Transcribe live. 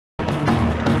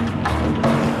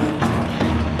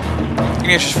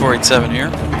Ignatius 487 here.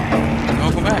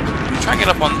 Welcome back. I'm trying to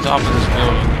get up on the top of this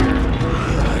building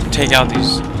here. Take out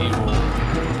these evil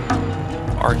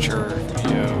archer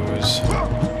yos.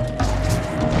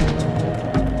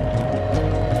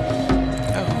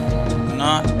 Oh,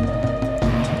 not.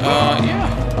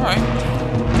 Yeah, alright.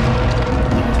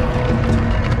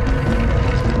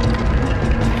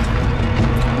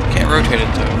 Can't rotate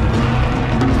it though.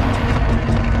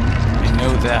 I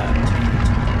know that.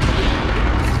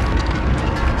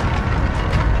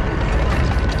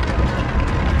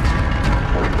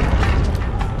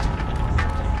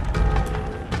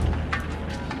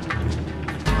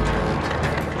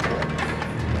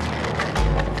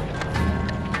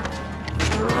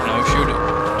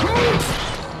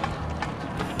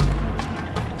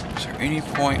 Any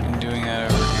point in doing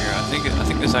that over here? I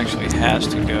think this actually has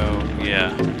to go.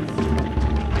 Yeah.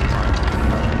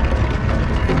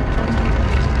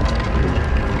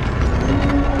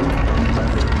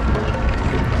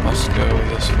 Must go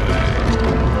this way.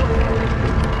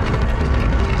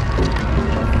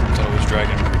 Thought it was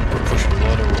dragging or pushing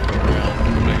blood around,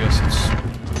 but I guess it's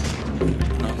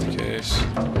not the case.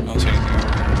 I don't see anything over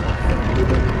here.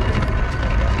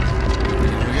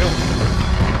 Here we go.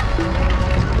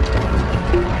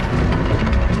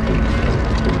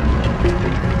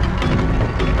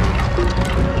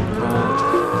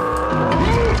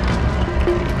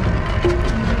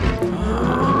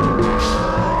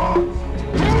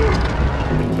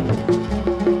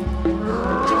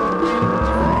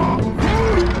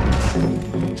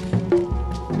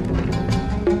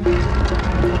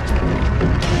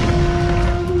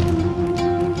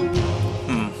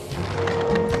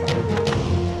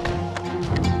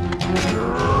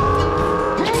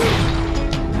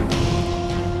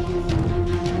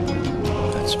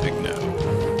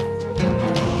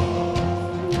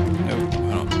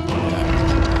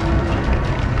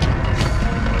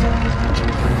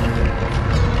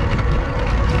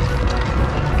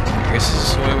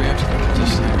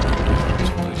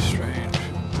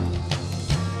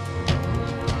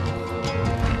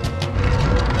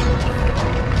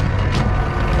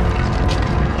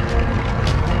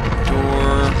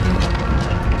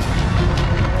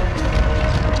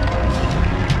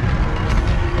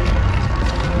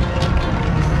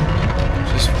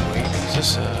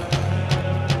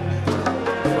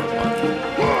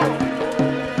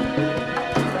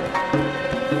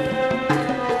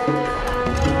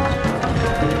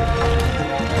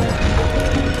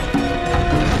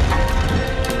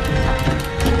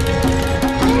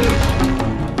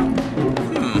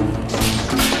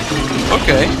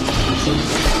 Okay.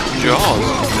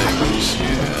 Jaws things,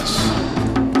 yes.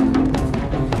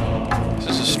 This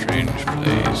is a strange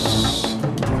place.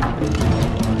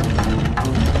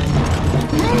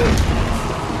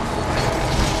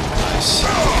 I see.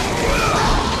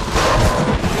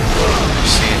 I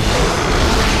see it.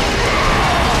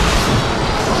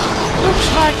 Looks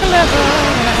like a lever,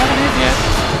 and I haven't hit yet.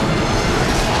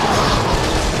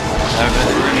 I haven't been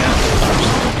through yet.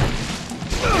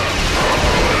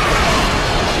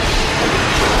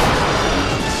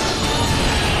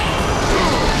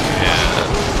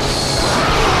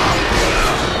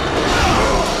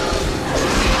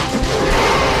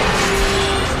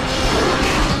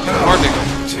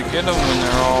 Get them when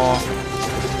they're all...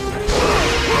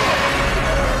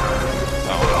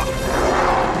 Oh.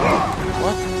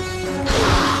 What?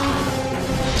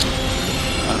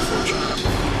 Unfortunate.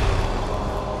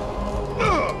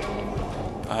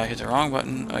 I hit the wrong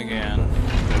button again.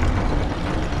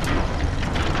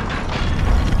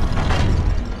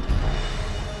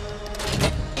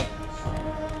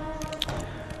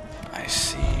 I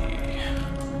see.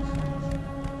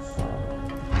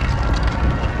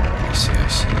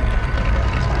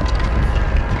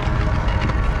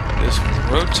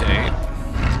 Rotate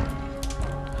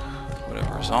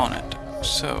whatever's on it.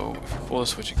 So, if I pull the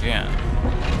switch again,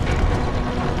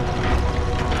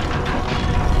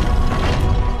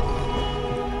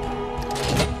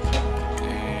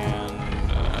 and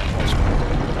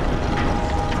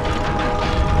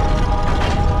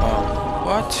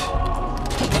what?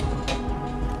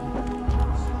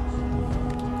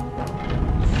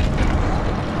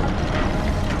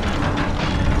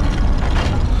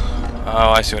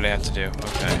 Oh, I see what I have to do.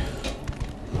 Okay.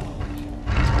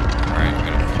 Alright, I'm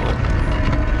gonna pull it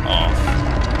off.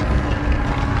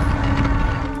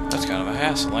 That's kind of a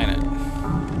hassle, ain't it?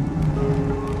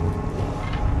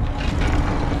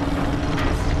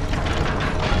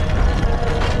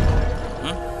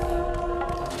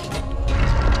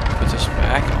 Put this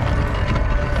back on.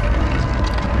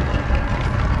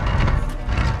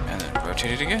 And then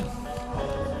rotate it again.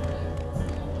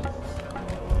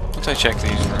 Let's I check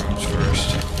these rooms first.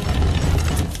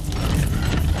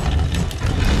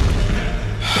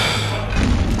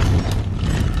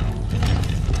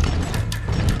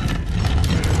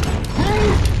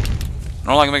 I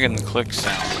don't like making the click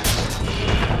sound.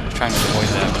 I'm trying to avoid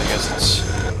that, but I guess it's...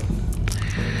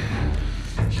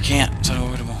 You can't. It's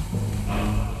unavoidable.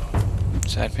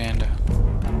 Sad panda.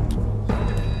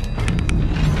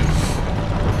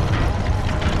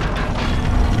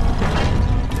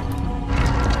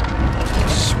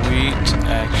 Sweet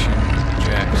action,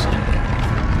 Jackson.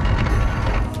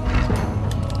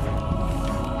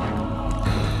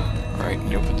 Right,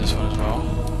 and you open this one as well.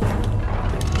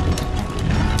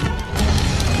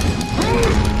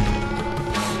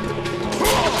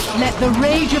 Let the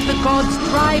rage of the gods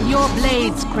drive your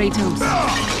blades, Kratos.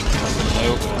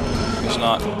 Nope. It's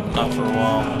not for a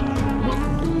while.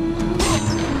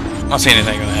 Not seeing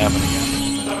anything gonna happen again.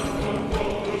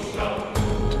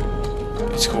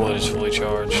 It's cool that it's fully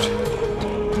charged.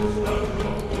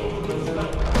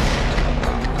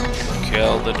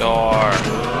 Kill the door.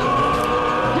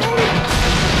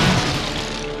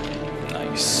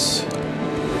 Nice.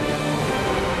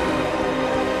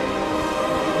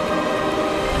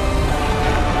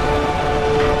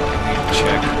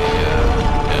 Check the, yeah.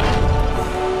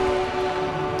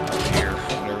 Up here.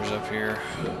 Whatever's up here.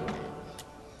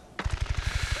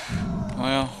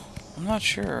 Well, I'm not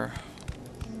sure.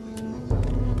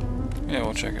 Yeah,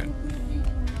 we'll check it.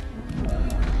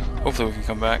 Hopefully we can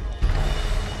come back.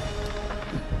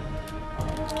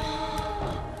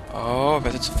 Oh, I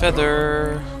bet it's a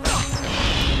feather.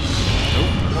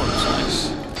 Nope, orb's nice.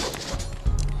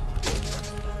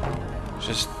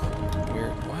 Just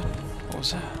weird. What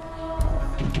was that?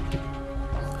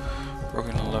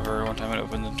 Broken a lever. One time it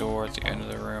opened the door at the end of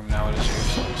the room. Now it is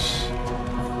useless.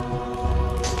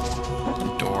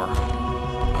 Door.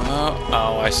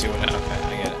 Oh, I see what it. Okay,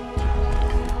 I get it.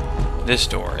 This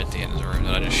door at the end of the room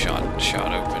that I just shot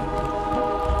open.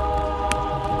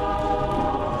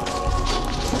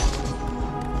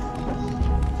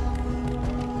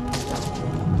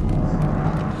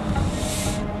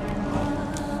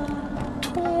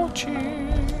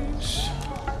 Torches.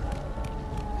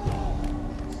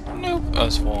 Nope. Oh,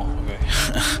 it's full. Okay.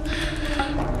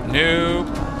 Nope.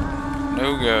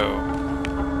 No go.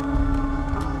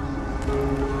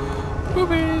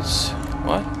 Boobies.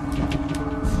 What?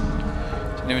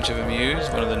 It's an image of a muse,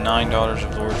 one of the 9 daughters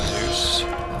of Lord Zeus.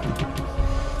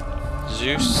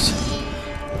 Zeus.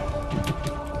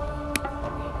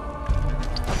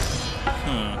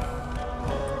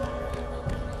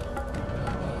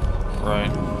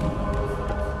 Right.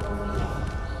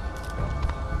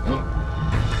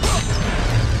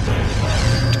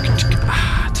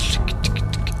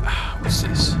 What's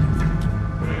this?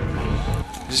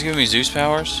 Is this giving me Zeus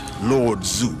powers? Lord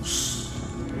Zeus.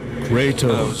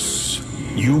 Kratos,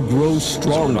 you grow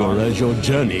stronger as your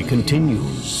journey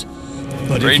continues.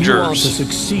 But if you are to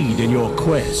succeed in your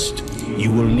quest,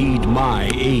 you will need my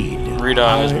aid. Rita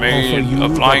has made a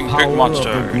flying big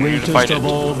monster. The greatest of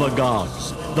all the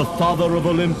gods, the father of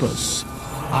Olympus.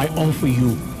 I offer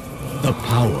you the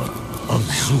power of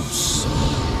Zeus.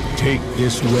 Take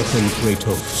this weapon,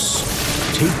 Kratos.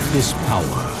 Take this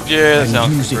power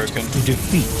and use it to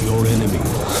defeat your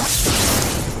enemies.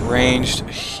 Ranged.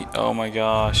 Oh my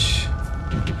gosh.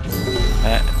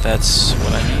 That's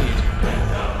what I need.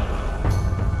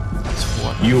 That's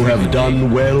what you have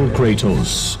done well,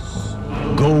 Kratos.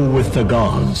 Go with the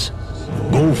gods.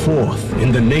 Go forth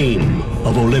in the name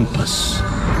of Olympus.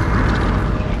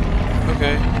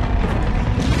 Okay.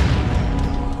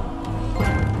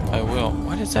 I will.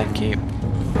 Why does that keep?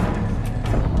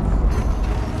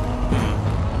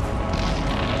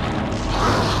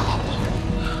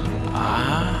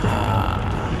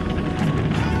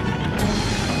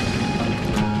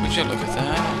 Would you look at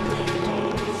that?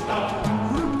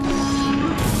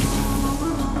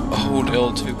 Hold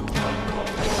L2.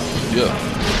 Yeah.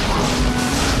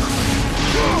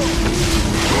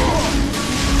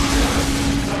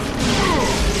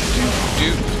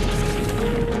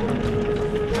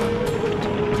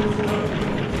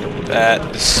 That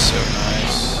is so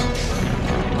nice.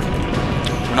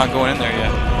 We're not going in there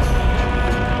yet.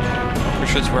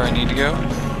 Pretty sure it's where I need to go.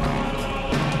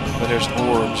 But there's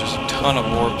orbs. There's a ton of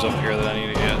orbs up here that I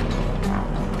need to get.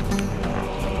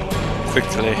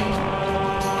 Quickly.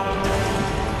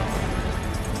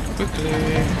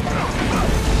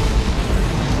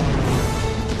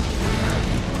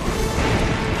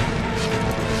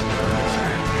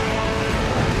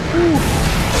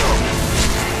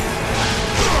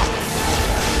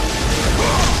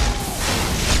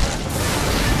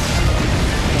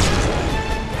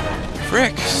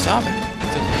 Frick, stop it.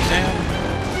 with it. Damn.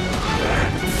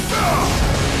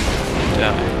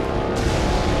 Die.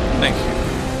 Thank you.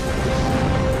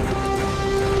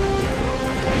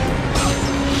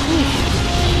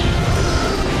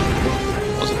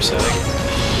 Was upsetting.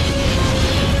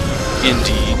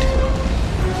 Indeed.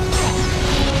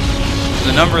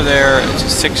 The number there, it's a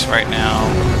 6 right now,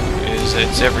 is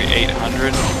it's every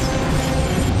 800.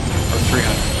 Or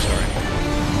 300, sorry.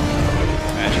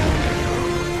 Imagine.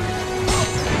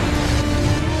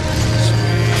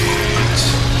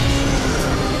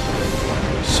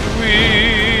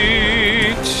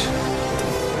 Sweet.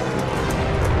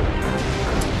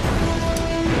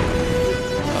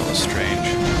 That was strange.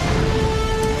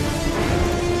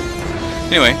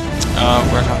 Anyway,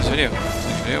 we're gonna have this video.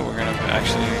 Next video, we're gonna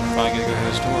actually finally get to go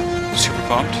through this door. Super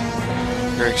pumped.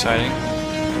 Very exciting.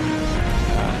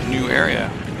 New area.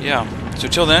 Yeah. So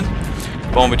till then,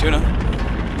 Bomba Tuna.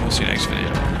 We'll see you next video.